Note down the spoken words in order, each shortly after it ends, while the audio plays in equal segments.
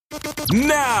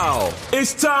Now,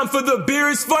 it's time for the Beer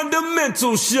is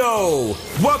Fundamental Show.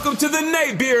 Welcome to the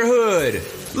Nate Beer Hood.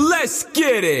 Let's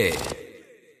get it.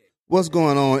 What's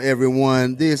going on,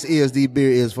 everyone? This is the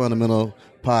Beer is Fundamental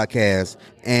podcast,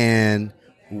 and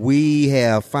we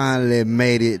have finally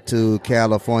made it to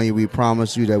California. We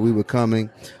promised you that we were coming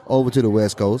over to the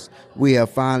West Coast. We have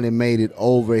finally made it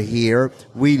over here.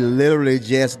 We literally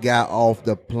just got off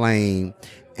the plane,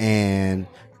 and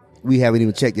we haven't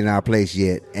even checked in our place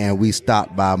yet, and we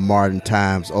stopped by Martin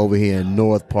Times over here in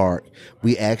North Park.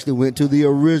 We actually went to the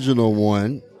original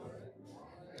one,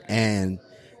 and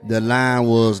the line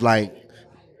was like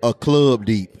a club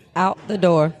deep. Out the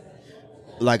door.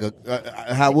 Like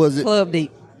how was it? Club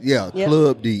deep. Yeah, Yep.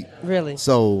 Club deep. Really?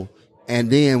 So,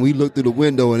 and then we looked through the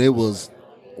window, and it was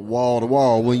wall to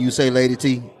wall. When you say Lady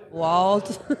T? Wall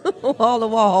to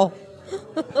wall.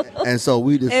 And so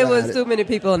we decided. It was too many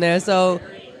people in there, so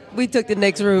we took the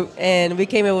next route, and we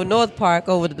came in with North Park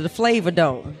over to the Flavor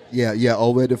Dome. Yeah,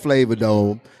 over at the Flavor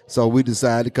Dome. So we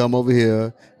decided to come over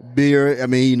here. Beer, I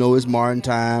mean, you know, it's Martin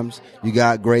Times. You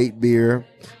got great beer.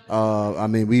 I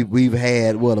mean, we've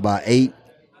had, about eight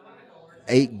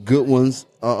good ones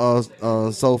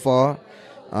so far.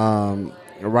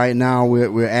 Right now,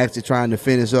 we're actually trying to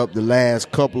finish up the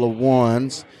last couple of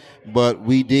ones. But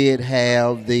we did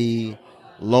have the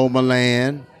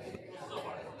Lomaland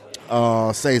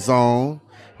Saison.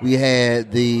 We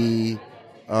had the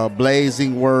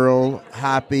Blazing World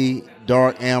Hoppy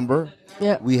Dark Amber.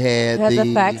 Yep. We had the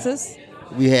Fraxis.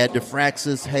 We had the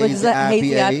Fraxis Hazy Which is a IPA.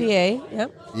 hazy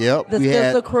IPA. Yep. The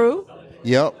Stilton Crew.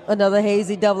 Yep. Another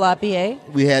hazy double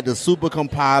IPA. We had the Super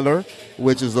Compiler,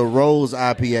 which is a Rose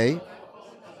IPA.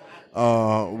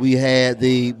 We had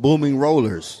the Booming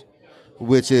Rollers,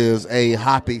 which is a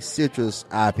hoppy citrus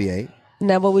IPA.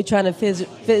 Now what we're trying to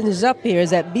finish up here is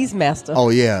that Beastmaster. Oh,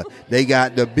 yeah. They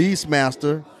got the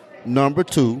Beastmaster number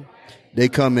 2. They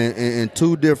come in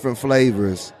two different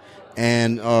flavors.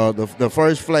 And the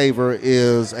first flavor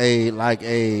is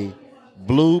a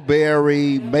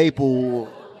blueberry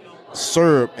maple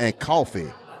syrup and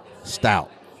coffee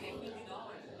stout,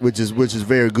 which is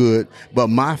very good. But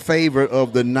my favorite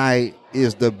of the night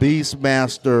is the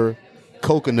Beastmaster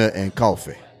coconut and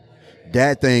coffee.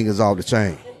 That thing is off the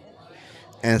chain.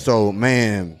 And so,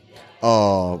 man,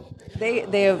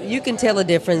 they you can tell a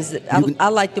difference. I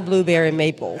like the blueberry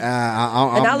maple,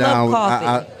 I'm I down love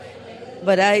coffee.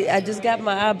 But I just got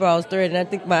my eyebrows threaded, and I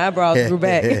think my eyebrows grew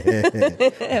back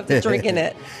after drinking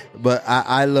it. But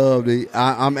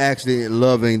I'm actually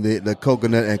loving the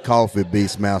coconut and coffee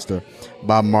Beastmaster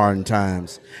by Martin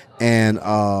Times. And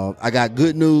I got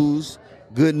good news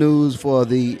for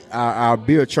our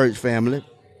Beer Church family.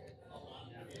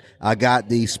 I got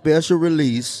the special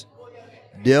release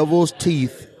Devil's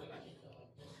Teeth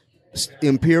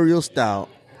Imperial Stout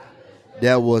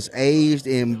that was aged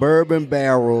in bourbon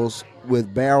barrels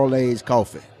with barrel-aged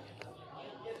coffee.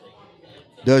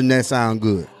 Doesn't that sound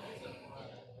good?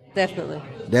 Definitely.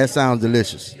 That sounds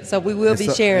delicious. So we will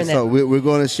be sharing that. So we're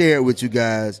going to share it with you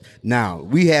guys. Now,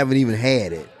 we haven't even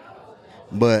had it,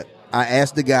 but I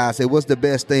asked the guy, I said, what's the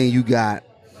best thing you got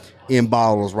in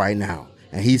bottles right now?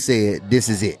 And he said, this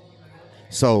is it.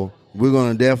 So we're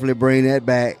going to definitely bring that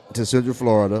back to Central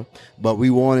Florida, but we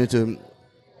wanted to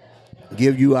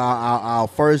give you our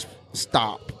first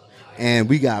stop, and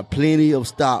we got plenty of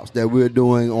stops that we're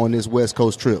doing on this West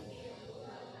Coast trip.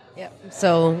 Yep.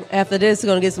 So after this, we're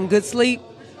going to get some good sleep.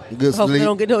 Hopefully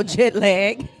don't get no jet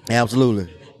lag. Absolutely.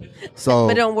 So,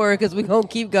 but don't worry, because we're going to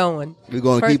keep going. We're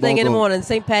going to First keep thing on in the going. morning,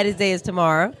 St. Patty's Day is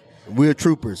tomorrow. We're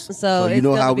troopers. So you it's know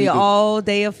going how to we be an do.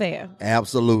 all-day affair.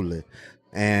 Absolutely.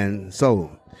 And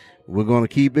so we're going to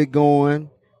keep it going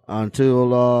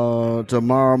until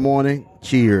tomorrow morning.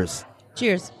 Cheers.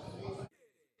 Cheers.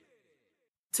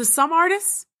 To some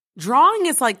artists, drawing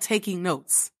is like taking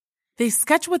notes. They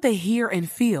sketch what they hear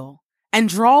and feel and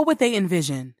draw what they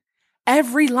envision.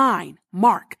 Every line,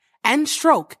 mark, and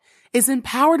stroke is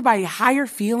empowered by a higher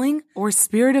feeling or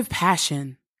spirit of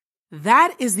passion.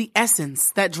 That is the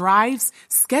essence that drives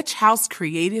Sketchhouse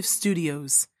Creative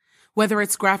Studios. Whether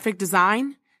it's graphic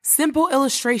design, simple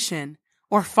illustration,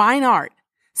 or fine art,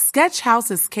 Sketchhouse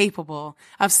is capable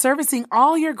of servicing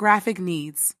all your graphic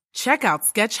needs. Check out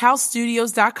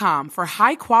SketchhouseStudios.com for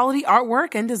high-quality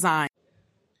artwork and design.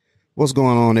 What's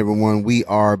going on, everyone? We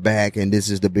are back, and this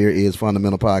is the Beer is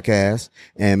Fundamental podcast.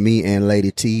 And me and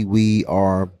Lady T, we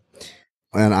are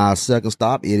on our second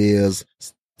stop. It is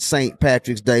St.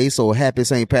 Patrick's Day, so happy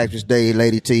St. Patrick's Day,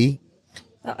 Lady T.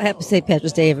 Happy St.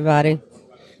 Patrick's Day, everybody.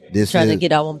 Trying to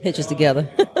get all them pictures together.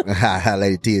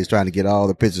 Lady T is trying to get all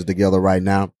the pictures together right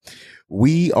now.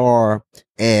 We are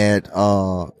at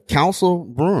Council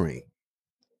Brewing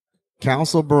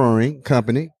Council Brewing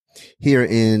Company here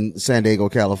in San Diego,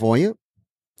 California.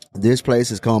 This place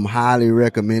has come highly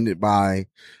recommended by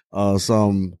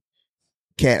some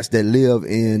cats that live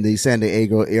in the San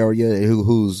Diego area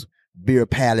whose beer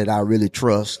palate I really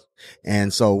trust.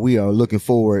 And so we are looking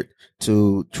forward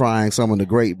to trying some of the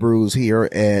great brews here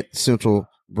at Central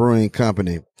Brewing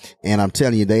Company. And I'm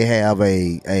telling you, they have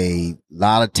a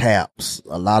lot of taps,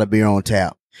 a lot of beer on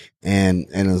tap, and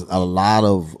a lot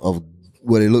of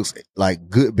what it looks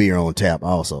like good beer on tap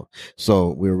also. So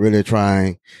we're really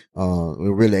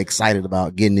we're really excited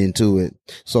about getting into it.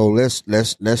 So let's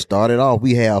start it off.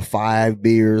 We have 5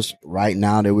 beers right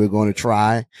now that we're going to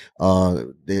try.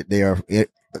 It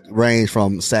range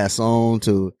from Saison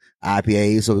to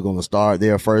IPA. So we're going to start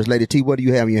there first. Lady T, what do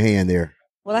you have in your hand there?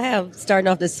 Well, I have starting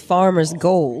off this Farmer's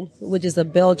Gold, which is a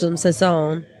Belgian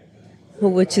Saison,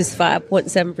 which is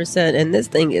 5.7%, and this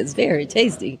thing is very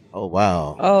tasty. Oh,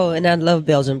 wow. Oh, and I love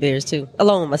Belgian beers too,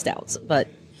 along with my stouts. But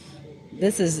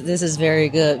this is very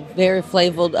good, very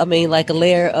flavored. I mean, like a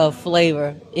layer of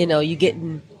flavor. You know, you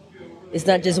getting. It's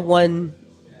not just one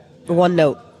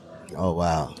note. Oh,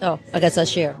 wow. Oh, I guess I'll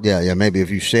share. Yeah. Maybe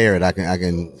if you share it, I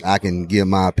can give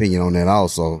my opinion on that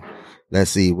also.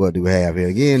 Let's see what do we have here.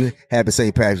 Again, happy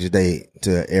St. Patrick's Day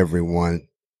to everyone.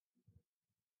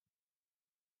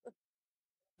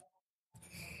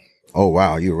 Oh,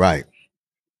 wow, you're right.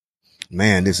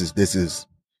 Man, this is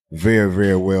very,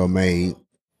 very well made.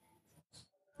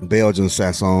 Belgian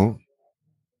Saison.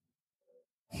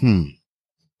 I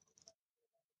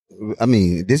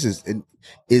mean, it's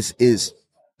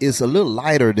a little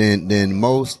lighter than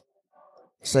most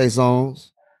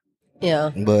Saisons.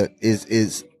 Yeah. But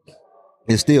it's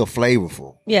still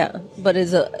flavorful. Yeah, but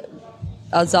it's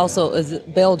also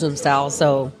Belgian style,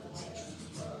 so.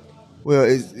 Well,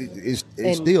 it's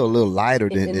still a little lighter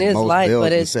than most light,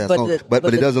 Belgian Saisons,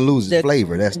 but it doesn't lose its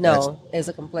flavor. It's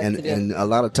a complexity. And a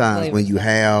lot of times when you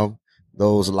have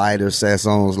those lighter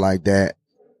Saisons like that,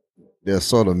 they're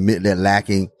sort of they're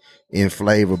lacking in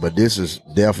flavor. But this is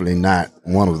definitely not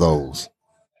one of those.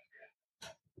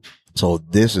 So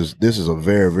this is a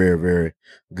very, very, very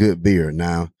good beer.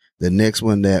 Now the next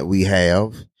one that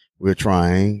we're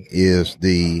trying is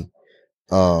the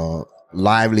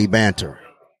Lively Banter.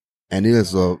 And it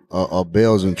is a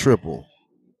Belgian triple.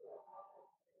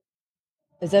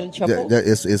 Is that a triple?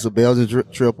 It's a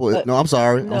Belgian triple. No, I'm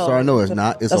sorry. No, it's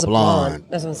not. It's a blonde.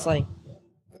 That's what I'm saying.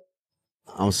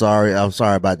 I'm sorry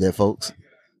about that, folks.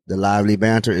 The Lively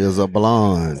Banter is a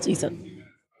blonde. It's decent.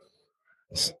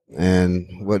 And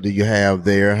what do you have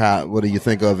there? What do you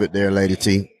think of it there, Lady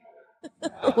T?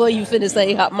 Well, you finna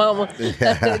say hot mama.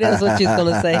 That's what you're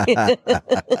gonna say.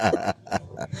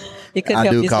 You couldn't I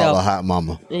help do yourself. call her hot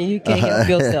mama. You can't help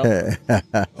yourself.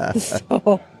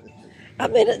 So, I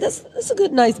mean, that's a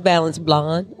good, nice, balanced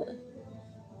blonde.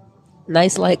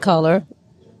 Nice light color.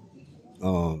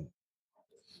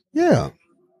 Yeah.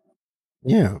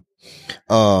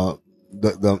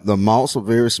 The malts are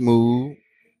very smooth.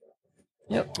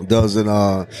 Yep.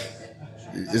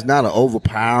 It's not an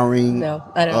overpowering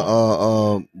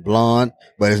blonde,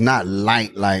 but it's not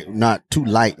not too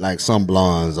light like some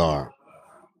blondes are.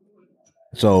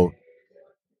 So,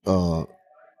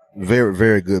 very,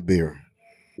 very good beer.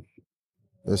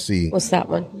 Let's see. What's that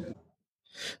one?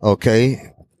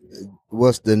 Okay.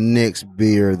 What's the next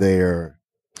beer there?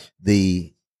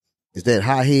 Is that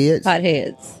Hot Heads? Hot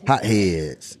Heads. Hot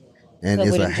Heads. And So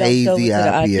it's we a jumped hazy over to the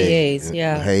IPA. IPAs,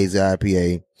 yeah. A hazy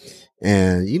IPA.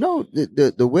 And you know,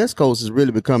 the West Coast is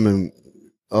really becoming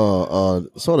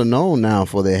sort of known now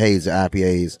for their hazy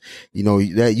IPAs. You know,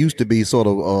 that used to be sort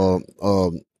of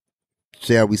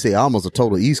shall we say almost a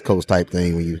total East Coast type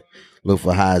thing when you look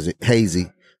for hazy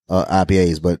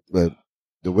IPAs, but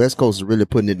the West Coast is really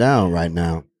putting it down right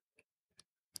now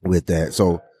with that.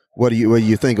 So what do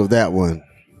you think of that one,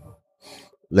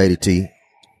 Lady T?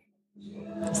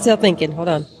 Still thinking. Hold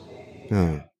on.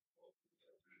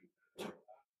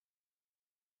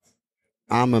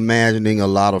 I'm imagining a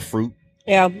lot of fruit.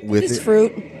 Yeah, with it's it.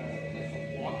 fruit.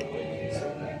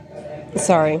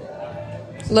 Sorry.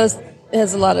 It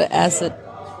has a lot of acid.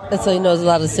 That's how you know there's a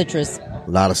lot of citrus. A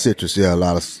lot of citrus, yeah. A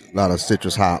lot of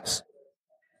citrus hops.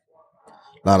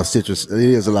 A lot of citrus. It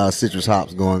is a lot of citrus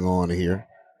hops going on here.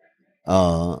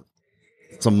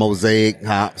 Some mosaic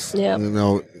hops. Yeah. You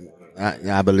know,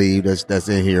 I believe that's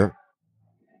in here.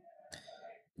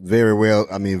 Very well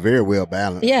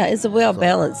balanced. Yeah, it's a well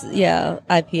balanced.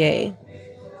 IPA.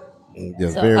 Yeah,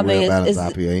 So, very I mean, well balanced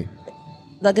it's- IPA.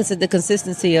 Like I said, the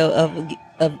consistency of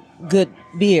good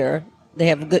beer. They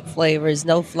have good flavors.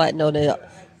 No flat note. They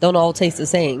don't all taste the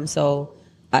same. So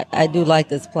I do like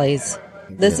this place.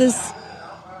 This is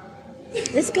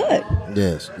It's good.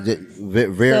 Yes,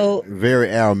 very So- very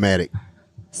aromatic.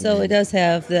 So it does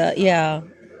have the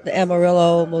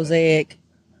Amarillo Mosaic.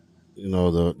 You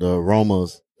know the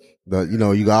aromas. You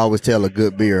can always tell a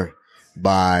good beer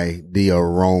by the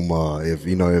aroma. If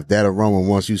that aroma,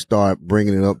 once you start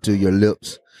bringing it up to your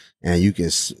lips, and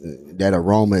that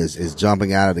aroma is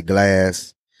jumping out of the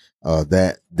glass,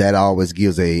 that always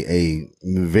gives a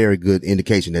very good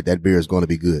indication that beer is going to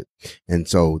be good. And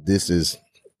so this is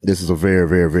a very,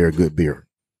 very, very good beer.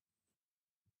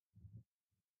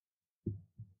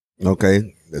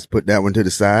 Okay, let's put that one to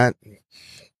the side.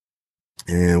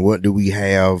 And what do we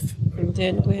have?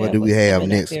 What do we have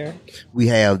next? We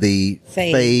have the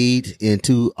Fade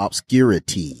into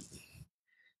Obscurity.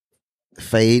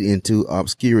 Fade into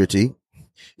Obscurity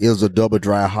is a double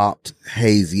dry hopped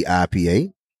hazy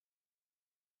IPA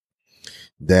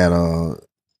that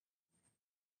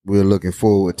we're looking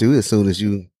forward to as soon as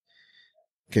you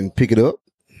can pick it up.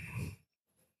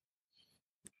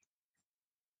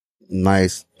 A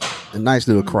nice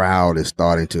little crowd is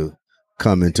starting to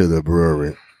come into the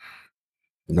brewery.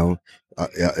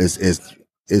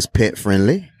 It's pet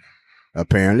friendly,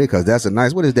 apparently, because that's a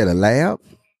nice. What is that? A lab?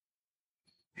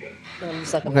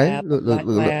 Like Okay,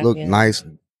 look, yeah. nice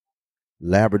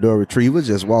Labrador Retriever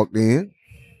just walked in.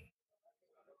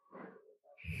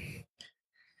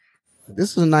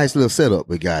 This is a nice little setup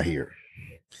we got here.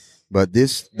 But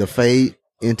the Fade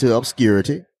into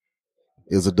Obscurity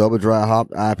is a double dry hop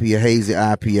IPA, hazy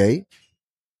IPA.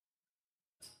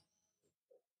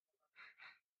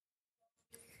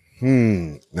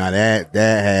 Now that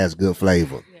has good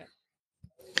flavor. Yeah.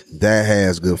 That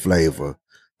has good flavor.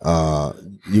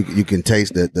 You can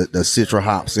taste the citra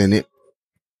hops in it.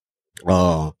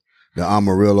 The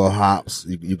Amarillo hops,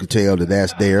 you can tell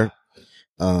that's there.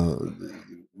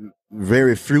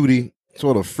 Very fruity,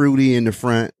 sort of fruity in the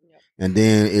front, and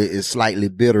then it's slightly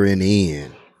bitter in the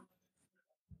end.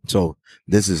 So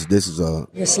this is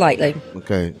Just slightly.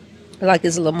 okay. I like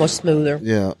this a little more smoother.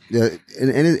 Yeah,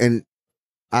 and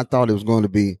I thought it was going to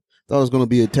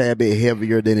be a tad bit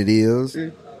heavier than it is,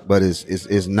 but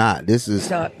it's not. This is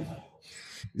Not.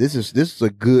 This is a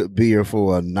good beer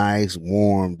for a nice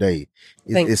warm day.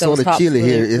 It's those sort of hops chilly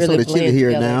here. It's really sort of chilly blend here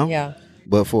together. now. Yeah.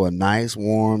 But for a nice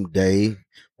warm day,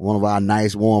 one of our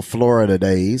nice warm Florida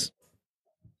days,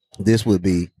 this would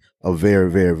be a very,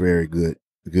 very, very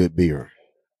good beer.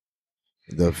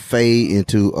 The Fade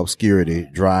into Obscurity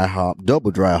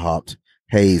double dry hopped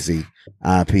hazy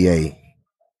IPA.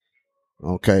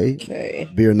 Okay.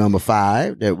 Beer number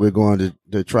 5 that we're going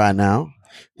to try now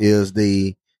is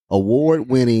the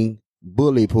award-winning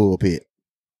Bully Pulpit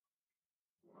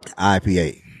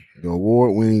IPA. The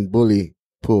award-winning Bully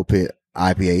Pulpit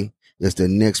IPA is the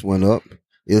next one up.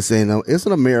 It's an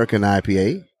American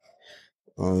IPA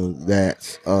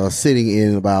that's sitting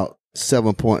in about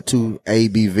 7.2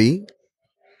 ABV.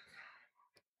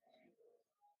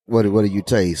 What do you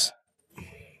taste?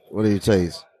 What do you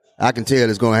taste? I can tell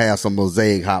it's going to have some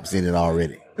mosaic hops in it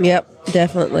already. Yep,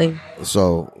 definitely.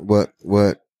 So what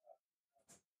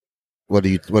do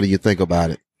you think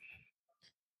about it?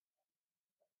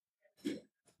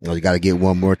 You got to get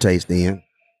one more taste in.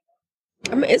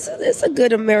 I mean, it's a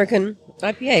good American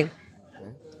IPA.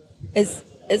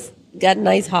 It's got a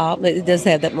nice hop. It does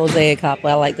have that mosaic hop.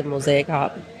 I like the mosaic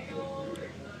hop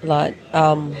a lot.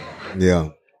 Yeah.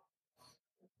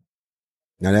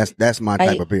 Now that's my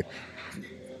type of beer.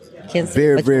 Can't say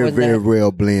Very, much very, more than very that.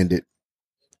 well blended.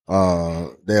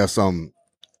 There's some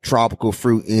tropical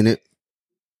fruit in it.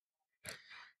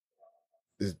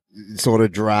 It's sort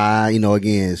of dry,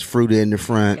 again, it's fruity in the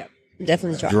front, Yep,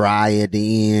 definitely dry at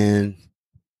the end.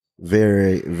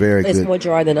 Very, very It's good. more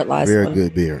dry than that last Very one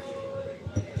good beer.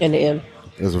 in the end.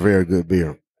 It's a very good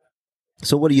beer.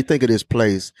 So what do you think of this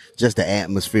place? Just the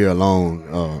atmosphere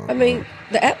alone. I mean,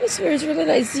 the atmosphere is really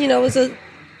nice. It's a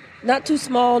not too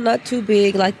small, not too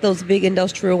big, like those big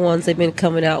industrial ones they've been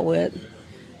coming out with.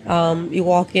 You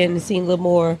walk in and see a little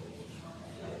more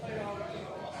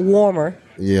warmer.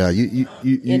 Yeah, you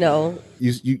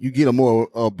get a more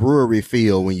brewery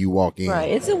feel when you walk in. Right.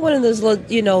 It's in one of those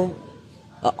little,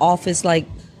 office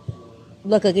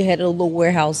look like it had a little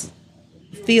warehouse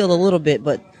feel a little bit,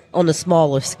 but on a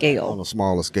smaller scale. On a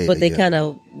smaller scale. But they yeah. kind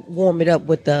of warm it up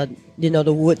with the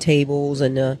wood tables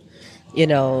and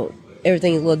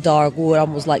everything is a little dark wood,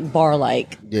 almost like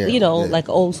bar-like. Yeah, like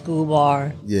an old school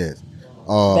bar Yes.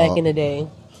 back in the day.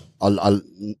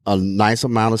 A nice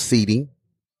amount of seating.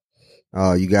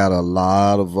 You got a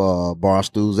lot of bar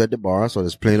stools at the bar, so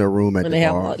there's plenty of room at And the they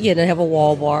bar. they have a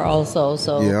wall bar also.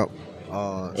 So Yep.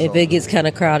 if it gets kind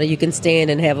of crowded, you can stand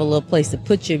and have a little place to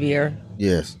put your beer.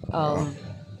 Yes.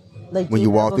 when you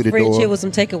walk through the fridge door. here with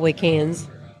some takeaway cans.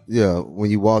 Yeah, when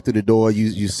you walk through the door,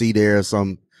 you see there's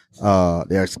some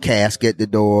there's cask at the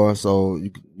door, so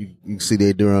you see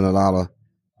they're doing a lot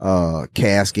of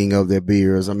casking of their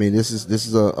beers. I mean, this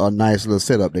is a nice little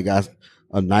setup. They got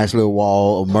a nice little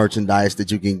wall of merchandise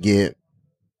that you can get.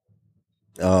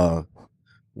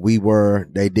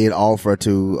 They did offer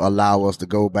to allow us to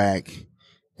go back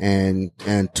and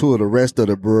tour the rest of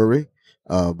the brewery,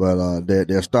 but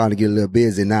they're starting to get a little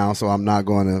busy now, so we're not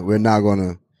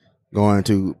going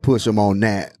to push them on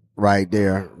that right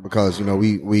there, because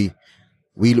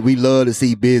we love to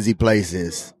see busy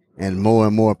places, and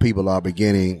more people are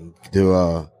beginning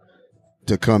to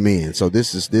come in. So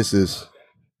this is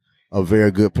a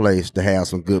very good place to have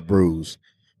some good brews.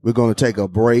 We're going to take a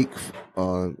break,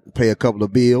 pay a couple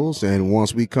of bills, and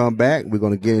once we come back, we're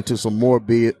going to get into some more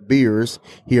beers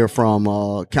here from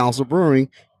Council Brewing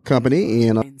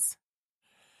Company.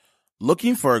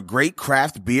 Looking for a great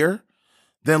craft beer?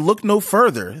 Then look no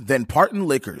further than Parton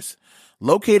Liquors,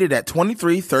 located at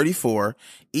 2334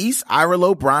 East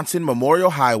Irelo Bronson Memorial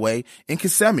Highway in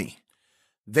Kissimmee.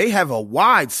 They have a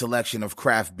wide selection of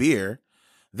craft beer,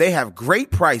 they have great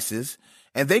prices,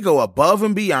 and they go above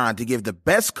and beyond to give the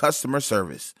best customer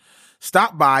service.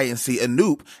 Stop by and see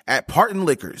Anoop at Parton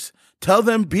Liquors. Tell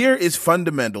them Beer is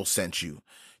Fundamental sent you.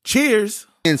 Cheers!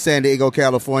 In San Diego,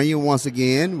 California, once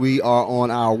again, we are on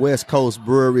our West Coast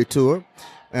Brewery Tour,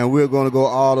 and we're going to go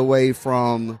all the way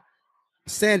from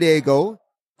San Diego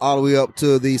all the way up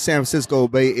to the San Francisco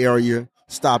Bay Area,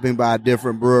 stopping by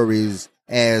different breweries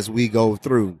as we go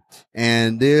through.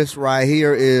 And this right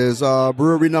here is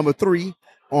brewery number 3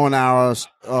 on our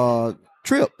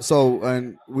trip. So,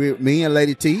 and me and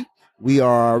Lady T, we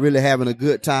are really having a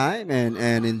good time and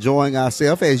enjoying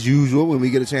ourselves as usual when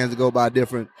we get a chance to go by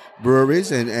different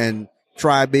breweries and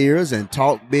try beers and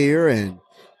talk beer and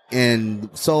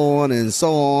so on and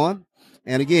so on.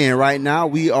 And again, right now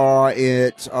we are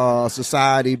at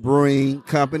Society Brewing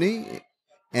Company,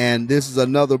 and this is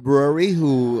another brewery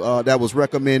who that was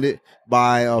recommended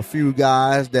by a few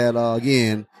guys that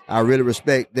again, I really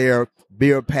respect their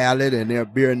beer palate and their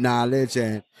beer knowledge,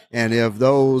 and if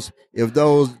those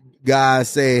guys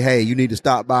say, hey, you need to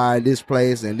stop by this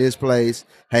place and this place,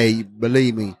 hey,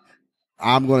 believe me,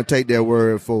 I'm going to take their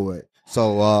word for it.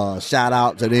 So shout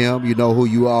out to them. You know who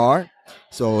you are.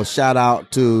 So shout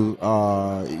out to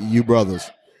you brothers.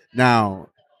 Now,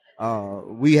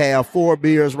 we have 4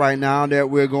 beers right now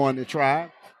that we're going to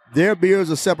try. Their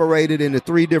beers are separated into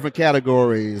 3 different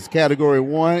categories. Category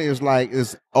 1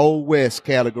 is Old West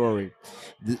category.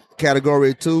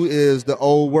 Category 2 is the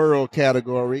Old World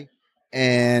category.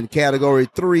 And category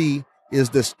 3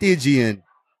 is the Stygian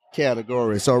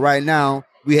category. So right now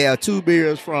we have 2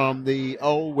 beers from the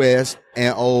Old West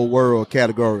and Old World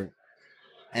category.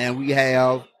 And we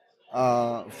have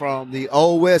from the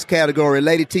Old West category,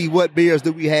 Lady T, what beers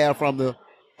do we have from the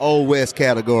Old West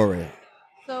category?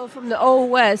 So from the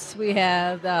Old West, we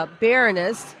have the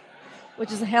Baroness,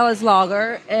 which is a Helles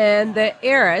Lager, and the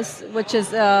Heiress, which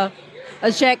is a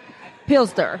Czech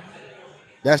Pilsner.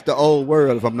 That's the Old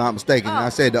World, if I'm not mistaken. I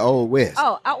said the Old West.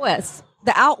 Oh, Out West.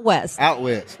 The Out West. Out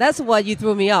West. That's what you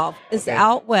threw me off. It's the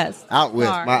Out West. Out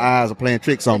West. Sorry. My eyes are playing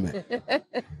tricks on me.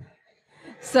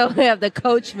 So we have the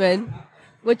Coachman,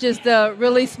 which is the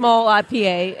really small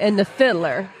IPA, and the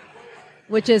Fiddler,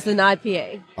 which is an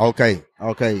IPA. Okay.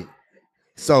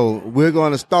 So we're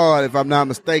going to start, if I'm not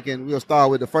mistaken, we'll start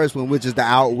with the first one, which is the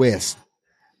Out West.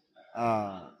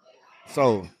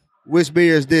 So which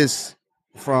beer is this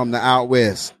from the Out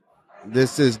West?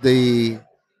 This is the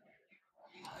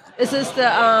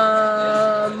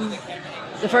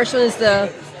first one is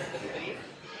the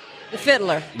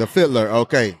Fiddler. The Fiddler,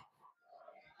 okay.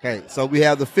 Okay, so we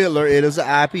have the Fiddler. It is an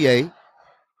IPA.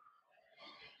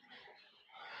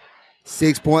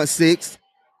 6.6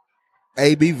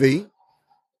 ABV.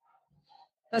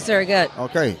 That's very good.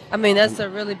 Okay. I mean, that's a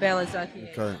really balanced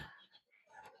IPA.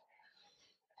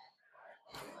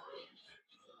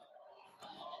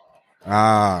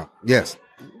 Okay. Yes.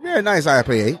 Very nice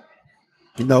IPA.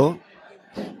 You know,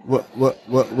 what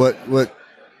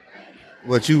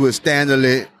you would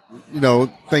standardly,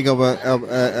 think of an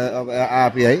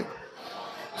IPA.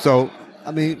 So,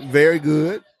 I mean, very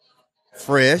good,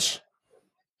 fresh.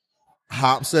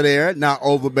 Hops are there, not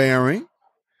overbearing.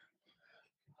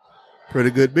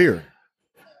 Pretty good beer.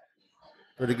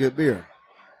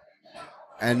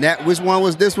 And which one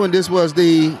was this one? You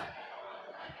think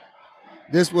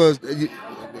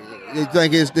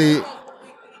it's the...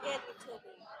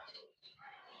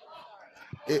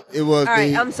 It was all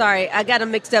right, I'm sorry. I got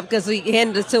them mixed up because he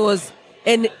handed it to us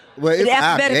in Well, it's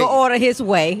alphabetical IPA. order his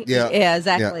way. Yeah.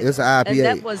 exactly. Yeah, it's an IPA. And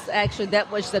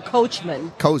that was the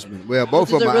Coachman. Coachman. Well,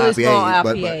 both Which of is them a are really IPA, small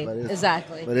but IPA.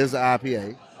 Exactly. But it's an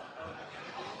IPA.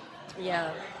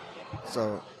 Yeah,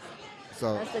 So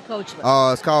that's the Coachman.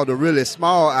 it's called the really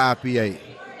small IPA.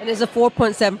 And it's a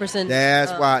 4.7%.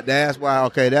 That's why.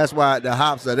 Okay, that's why the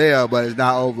hops are there, but it's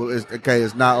not over.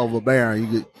 It's not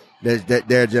overbearing.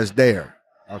 They're just there.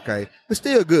 Okay, it's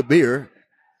still good beer.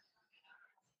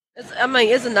 It's a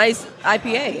nice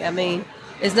IPA. I mean,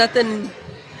 it's nothing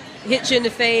hit you in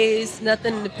the face,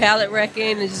 nothing palate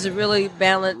wrecking. It's just a really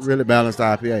balanced,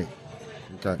 IPA.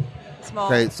 Okay. small.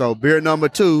 Okay, so beer number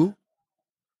 2.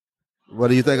 What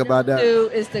do you think about that?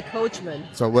 2 is the Coachman.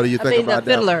 So what do you think about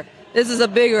the Fiddler. This is a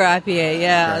bigger IPA.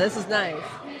 Yeah, This is nice.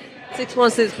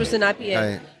 6.6% IPA.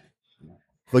 Hey,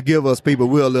 forgive us, people.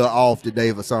 We're a little off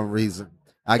today for some reason.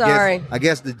 Sorry. I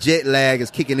guess the jet lag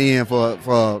is kicking in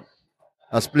for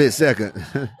a split second.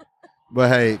 But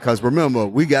hey, because remember,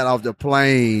 we got off the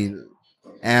plane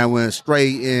and went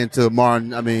straight into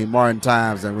Martin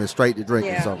Times and went straight to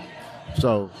drinking. Yeah.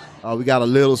 So we got a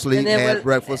little sleep, had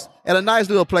breakfast at a nice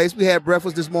little place. We had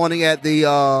breakfast this morning at the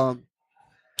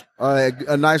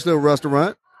a nice little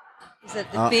restaurant. Is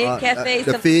it the Fig Cafe?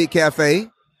 The Fig Cafe.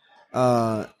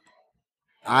 I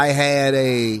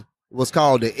had what's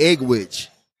called the Egg Witch.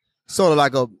 Sort of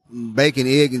like a bacon,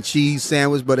 egg, and cheese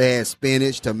sandwich, but it had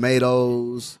spinach,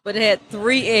 tomatoes. But it had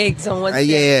 3 eggs on one sandwich.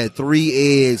 Yeah, 3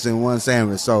 eggs in one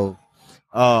sandwich. So,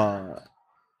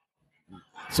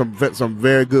 some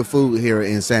very good food here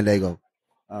in San Diego.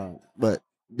 But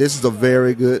this is a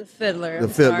very good. The Fiddler. The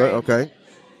Fiddler, okay.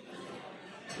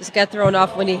 Just got thrown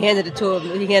off when he handed it to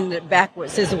him. He handed it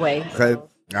backwards his way. Okay. So.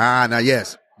 Now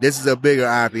yes, this is a bigger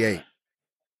IPA.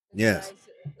 Yes.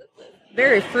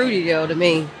 Very fruity though to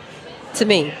me. It's a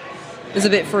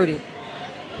bit fruity.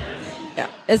 Yeah,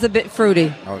 it's a bit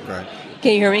fruity. Okay.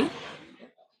 Can you hear me?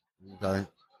 Okay.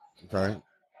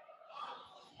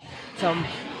 So,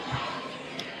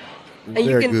 and you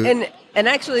Very can good. and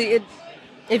actually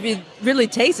if you really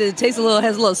taste it, has a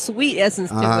little sweet essence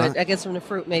to it. I guess from the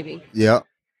fruit maybe. Yeah.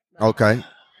 Okay.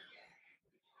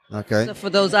 So for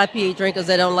those IPA drinkers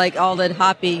that don't like all that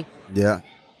hoppy,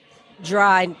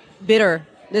 dry, bitter,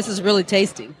 this is really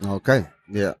tasty. Okay.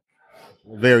 Yeah.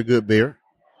 Very good beer.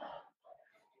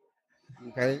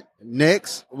 Okay.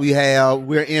 Next,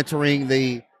 we're entering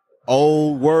the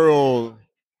old world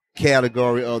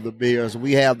category of the beers.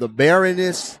 We have the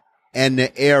Baroness and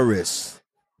the Heiress.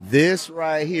 This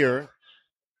right here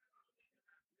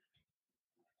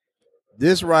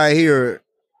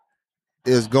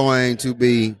is going to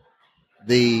be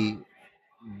the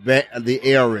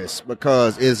Heiress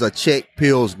because it's a Czech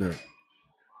Pilsner.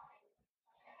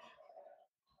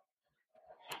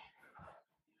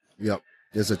 Yep.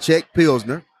 It's a Czech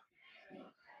Pilsner.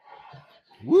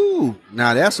 Woo!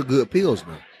 Now that's a good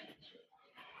Pilsner.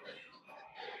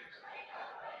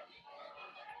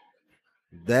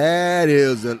 That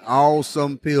is an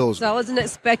awesome Pilsner. So I wasn't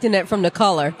expecting that from the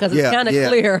color because it's kind of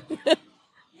clear.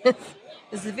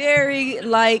 It's very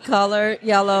light color,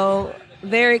 yellow,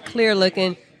 very clear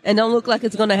looking, and don't look like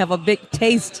it's going to have a big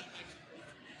taste.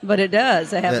 But it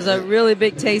does. It has a really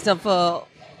big taste for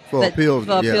a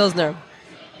Pilsner.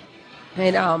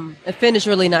 And it finished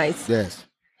really nice. Yes.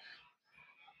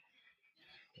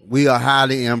 We are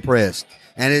highly impressed.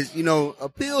 And it's, a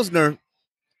Pilsner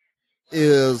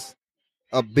is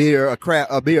a beer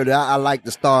that I like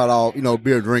to start off,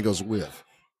 beer drinkers with.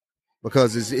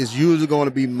 Because it's usually going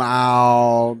to be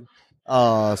mild,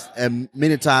 and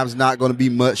many times not going to be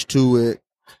much to it.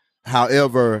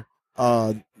 However,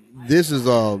 this is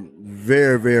a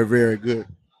very, very, very good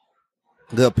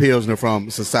Pilsner from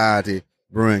Society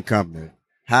Brewing Company.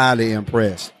 Highly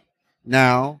impressed.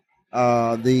 Now,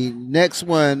 the next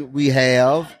one we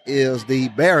have is the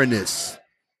Baroness.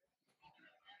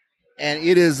 And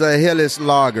it is a Helles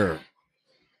Lager.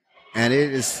 And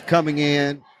it is coming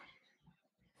in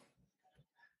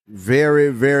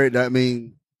very, very,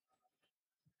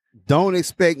 don't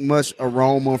expect much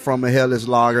aroma from a Helles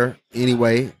Lager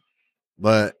anyway,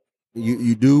 but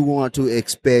you do want to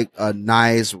expect a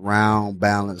nice, round,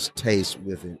 balanced taste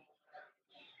with it.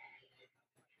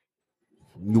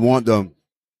 You want the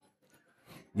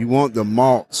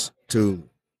malts to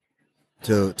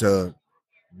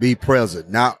be present,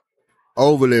 not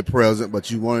overly present, but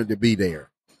you want it to be there.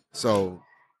 So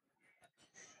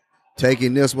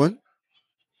taking this one.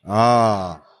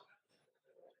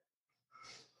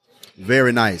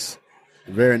 Very nice.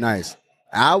 Very nice.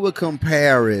 I would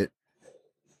compare it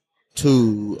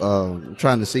to I'm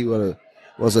trying to see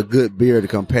what's a good beer to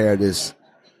compare this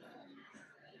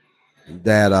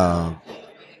that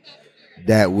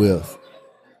that with.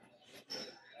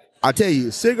 I tell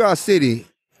you, Cigar City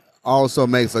also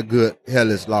makes a good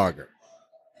Helles lager.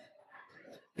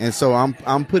 And so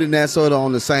I'm putting that sort of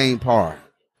on the same par.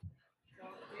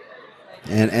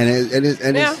 It's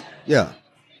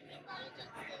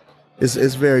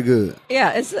very good.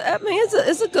 Yeah, it's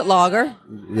a good lager.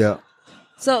 Yeah.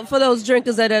 So for those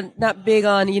drinkers that are not big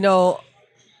on,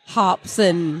 hops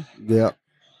and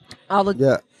all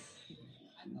the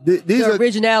These the are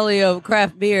originality of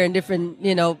craft beer and different,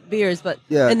 beers, but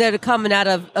and they're coming out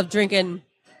of drinking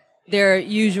their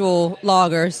usual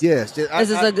lagers. Yes,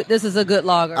 This is a good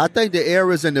lager. I think the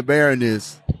Eras and the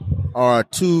Baroness are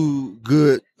two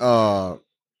good,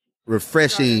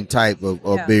 refreshing type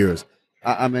of beers.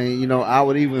 I mean, I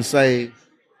would even say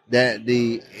that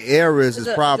the Eras is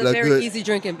probably a very good easy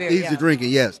drinking beer. Easy drinking,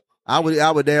 yes. I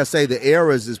would dare say the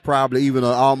Eras is probably even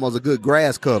almost a good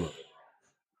grass cutter.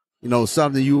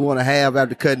 Something you want to have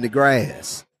after cutting the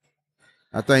grass.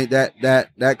 I think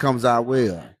that comes out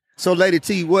well. So, Lady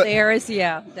T, what? The Eras,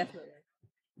 yeah, definitely.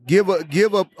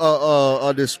 Give up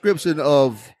a description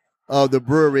of the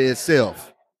brewery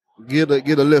itself. Give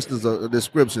the listeners a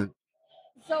description.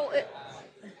 So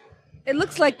it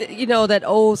looks like that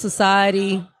old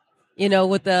society,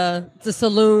 with the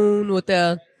saloon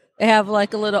they have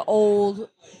like a little old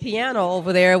piano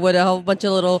over there with a whole bunch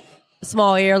of little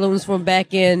small heirlooms from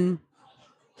back in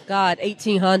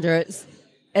 1800s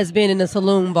as being in the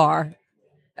saloon bar.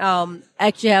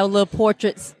 Actually have little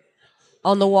portraits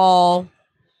on the wall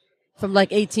from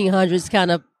like 1800s kind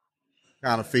of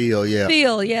feel, yeah.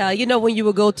 When you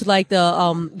would go to like the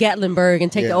Gatlinburg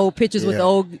and take the old pictures with the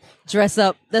old dress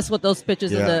up. That's what those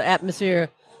pictures of the atmosphere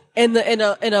in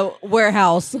a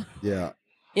warehouse. Yeah.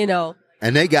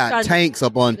 And they got tanks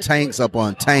up on tanks. Yeah,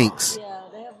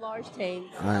 they have large tanks.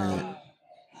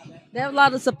 They have a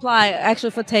lot of supply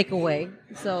actually for takeaway.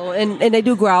 So and they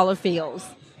do growler fills.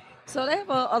 So they have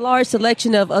a large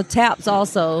selection of taps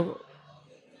also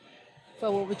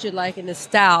for what would you like in the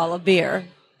style of beer.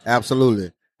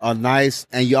 Absolutely. And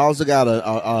you also got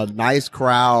a nice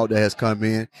crowd that has come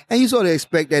in. And you sort of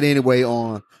expect that anyway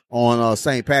on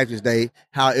St. Patrick's Day.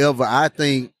 However, I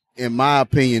think, in my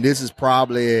opinion, this is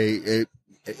probably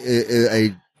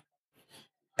a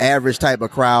average type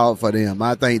of crowd for them.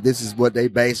 I think this is what they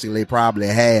basically probably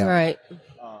have. Right.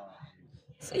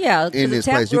 So the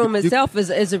tap room itself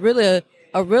is a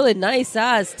really nice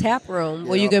size tap room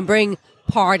where you can bring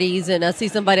parties, and I see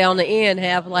somebody on the end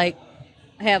have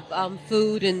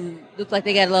food and looks like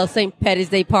they got a little St. Patty's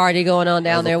Day party going on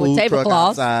down there with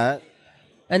tablecloths.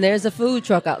 And there's a food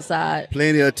truck outside.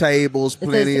 Plenty of tables,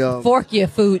 plenty of Fork Your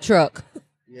food truck.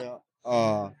 Yeah.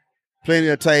 Plenty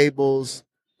of tables,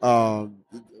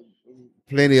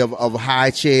 plenty of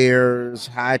high chairs,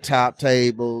 high top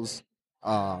tables.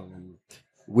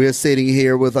 We're sitting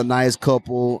here with a nice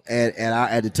couple at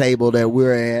the table that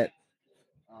we're at.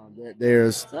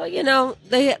 There's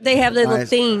they have a little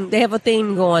theme. They have a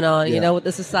theme going on, with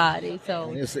the society.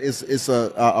 So it's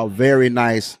a very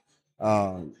nice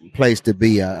place to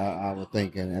be. I would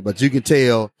think, but you can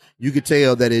tell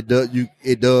that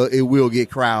it will get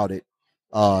crowded.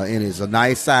 And it's a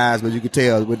nice size, but you can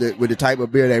tell with the type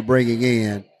of beer they're bringing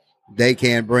in, they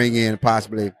can bring in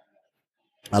possibly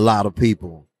a lot of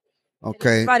people.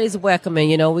 Okay, everybody's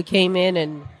welcoming. We came in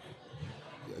and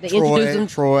they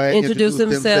Troy introduced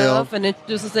himself and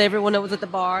introduced us to everyone that was at the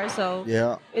bar. So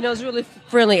it's really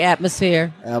friendly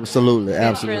atmosphere. Absolutely.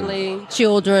 Friendly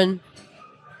children.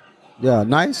 Yeah,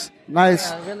 nice. Yeah,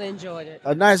 I really enjoyed it.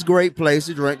 A nice, great place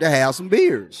to drink, to have some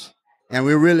beers, and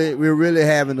we're really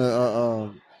having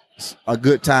a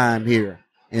good time here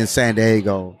in San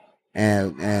Diego.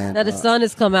 And now the sun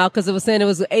has come out because it was saying it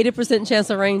was 80% chance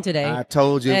of rain today. I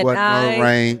told you it wasn't going to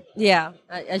rain. Yeah,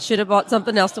 I should have bought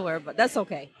something else to wear, but that's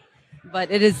okay. But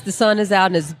the sun is out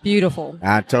and it's beautiful.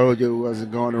 I told you it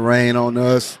wasn't going to rain on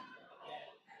us.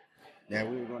 That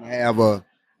we were going to have a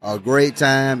great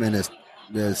time, and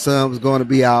the sun was going to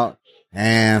be out.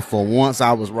 And for once,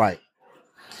 I was right.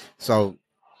 So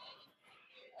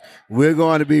we're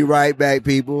going to be right back,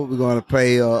 people. We're going to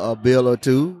pay a bill or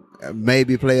two.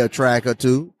 Maybe play a track or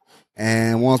two.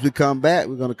 And once we come back,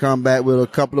 we're going to come back with a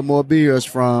couple of more beers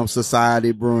from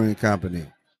Society Brewing Company.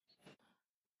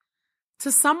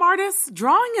 To some artists,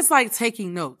 drawing is like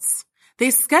taking notes. They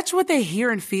sketch what they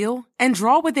hear and feel and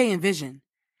draw what they envision.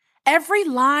 Every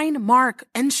line, mark,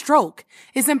 and stroke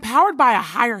is empowered by a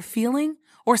higher feeling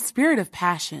or spirit of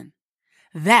passion.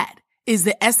 That is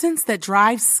the essence that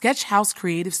drives Sketchhouse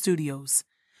Creative Studios.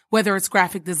 Whether it's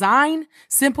graphic design,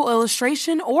 simple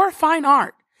illustration, or fine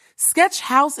art,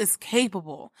 Sketchhouse is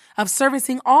capable of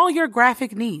servicing all your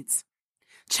graphic needs.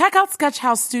 Check out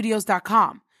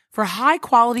SketchhouseStudios.com for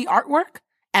high-quality artwork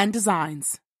and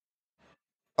designs.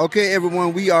 Okay,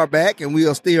 everyone, we are back, and we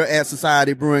are still at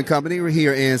Society Brewing Company. We're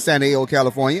here in San Diego,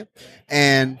 California,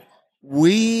 and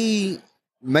we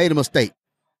made a mistake.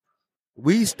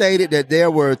 We stated that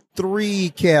there were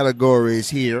 3 categories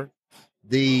here.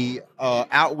 The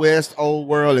Out West, Old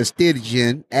World, and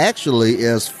Stygian actually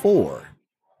is 4.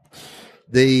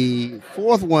 The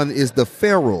 4th one is the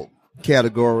Feral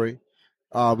category.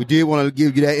 We did want to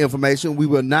give you that information. We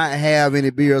will not have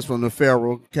any beers from the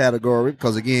Feral category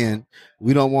because, again,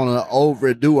 we don't want to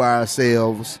overdo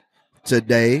ourselves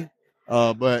today.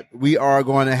 But we are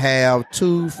going to have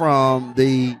 2 from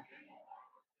the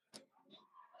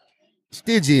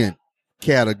Stygian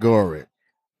category.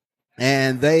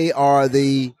 And they are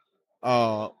the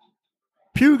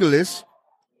Pugilist,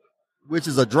 which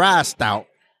is a dry stout,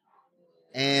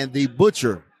 and the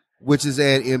Butcher, which is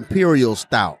an imperial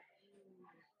stout.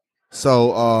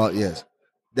 So yes,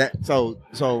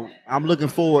 so I'm looking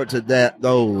forward to that.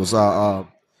 Those I've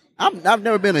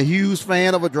never been a huge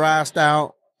fan of a dry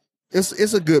stout.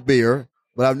 It's a good beer,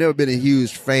 but I've never been a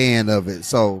huge fan of it.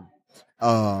 So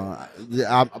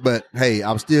but hey,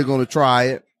 I'm still going to try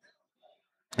it.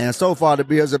 And so far the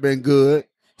beers have been good.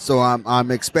 So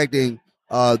I'm expecting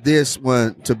this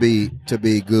one to be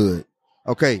good.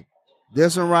 Okay,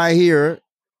 this one right here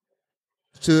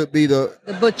should be the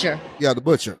Butcher. Yeah, the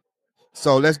Butcher.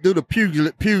 So let's do the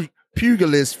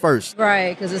Pugilist first.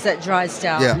 Right, because it's that dry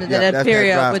stout. Yeah, and then that's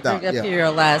Imperial, that dry with stout, the yeah.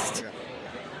 Imperial last.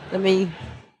 I mean,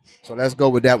 So let's go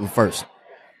with that one first.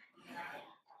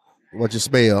 What you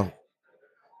smell?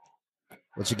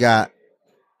 What you got?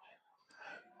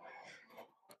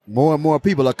 More and more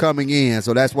people are coming in,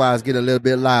 so that's why it's getting a little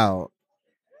bit loud.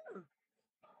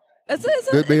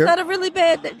 Good beer? It's not a really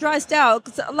bad dry stout,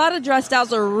 'cause a lot of dry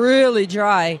stouts are really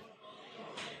dry.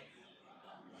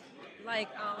 Like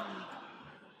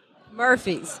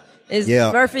Murphy's.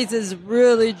 Murphy's is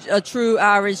really a true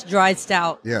Irish dry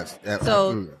stout. Yes. So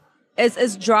Absolutely.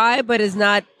 it's dry, but it's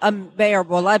not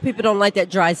unbearable. A lot of people don't like that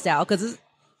dry stout because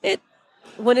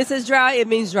when it says dry, it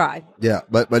means dry. Yeah,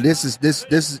 but this is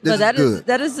good.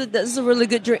 That is a really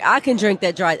good drink. I can drink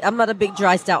that dry. I'm not a big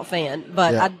dry stout fan,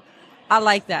 but I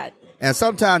like that. And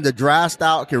sometimes the dry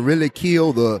stout can really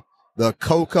kill the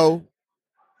cocoa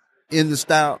in the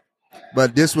stout,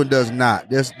 but this one does not.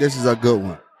 This is a good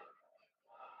one.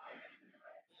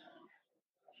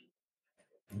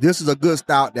 This is a good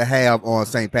stout to have on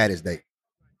St. Patty's Day.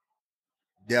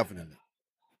 Definitely.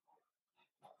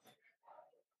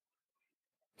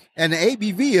 And the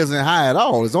ABV isn't high at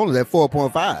all. It's only at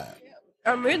 4.5.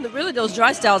 I mean, really, those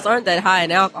dry stouts aren't that high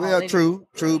in alcohol. Well, true,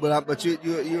 but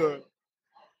you're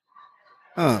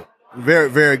very,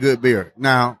 very good beer.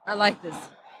 Now, I like this.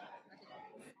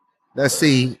 let's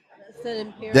see. That's an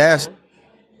Imperial.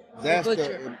 That's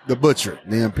Butcher. the Butcher,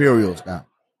 the Imperial stout.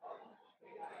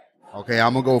 Okay,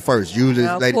 I'm gonna go first. Usually,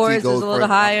 Now, of Lady course, T it's a goes little first.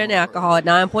 higher in alcohol at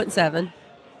 9.7.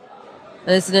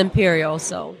 And it's an Imperial,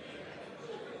 so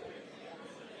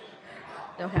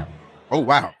don't have. Oh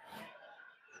wow.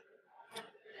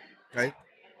 Okay,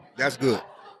 that's good.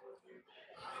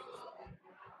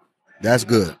 That's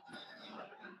good.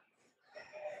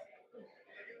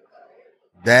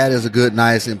 That is a good,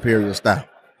 nice Imperial stout.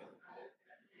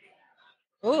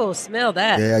 Oh, smell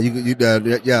that. Yeah,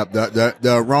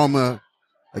 the aroma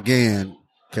again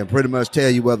can pretty much tell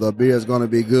you whether a beer is going to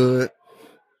be good.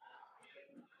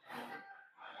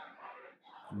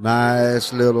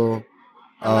 Nice little.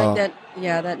 I like that.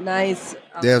 Yeah, that nice.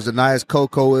 There's a nice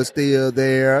cocoa is still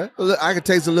there. I can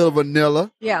taste a little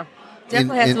vanilla. Yeah,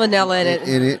 definitely has vanilla in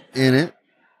it. In it,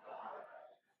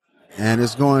 and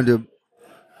it's going to.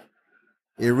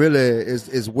 It really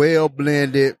is well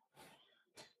blended.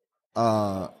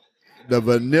 The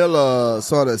vanilla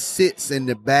sort of sits in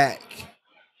the back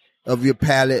of your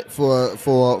palate for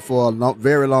a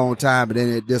very long time, and then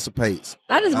it dissipates.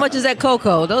 Not as much as that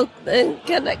cocoa. Those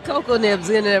get that cocoa nibs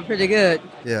in there pretty good.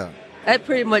 Yeah. That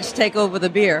pretty much take over the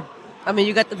beer. I mean,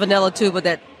 you got the vanilla too, but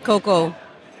that cocoa,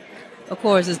 of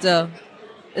course, is the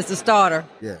starter.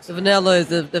 Yes. The vanilla is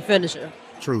the finisher.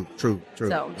 True.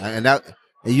 So. And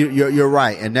you're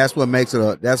right, and that's what makes it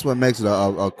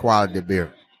a quality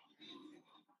beer.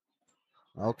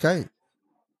 Okay.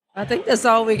 I think that's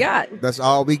all we got. That's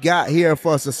all we got here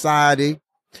for Society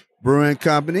Brewing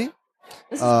Company.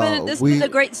 This has been a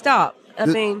great stop. I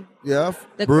mean, yeah,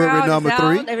 the brewery crowd number is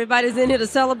out. 3. Everybody's in here to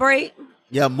celebrate.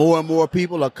 Yeah, more and more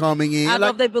people are coming in. I don't know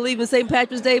if they believe in St.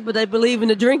 Patrick's Day, but they believe in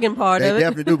the drinking part They of it.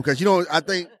 definitely do, because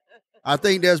I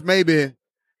think there's maybe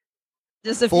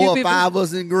Just a 4 few or people. 5 of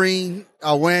us in green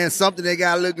are wearing something that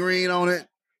got a little green on it.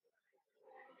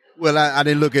 Well, I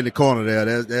didn't look in the corner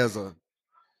there. There's a.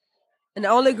 And the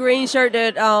only green shirt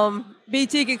that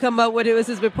BT could come up with it was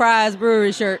his Reprise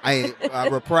Brewery shirt.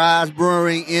 Reprise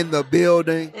Brewing in the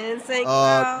building. In St.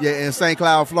 Cloud. Yeah, in St.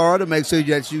 Cloud, Florida. Make sure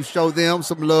that you show them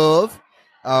some love.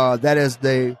 That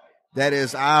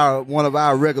is one of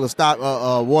our regular stock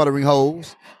watering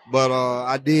holes. But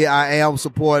I am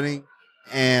supporting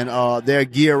and their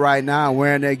gear right now. I'm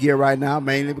wearing their gear right now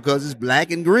mainly because it's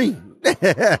black and green. But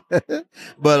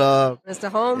it's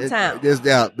the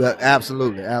hometown.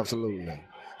 Absolutely.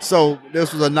 So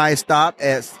this was a nice stop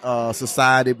at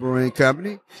Society Brewing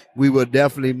Company. We will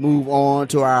definitely move on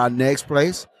to our next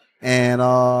place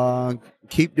and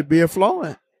keep the beer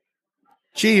flowing.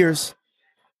 Cheers.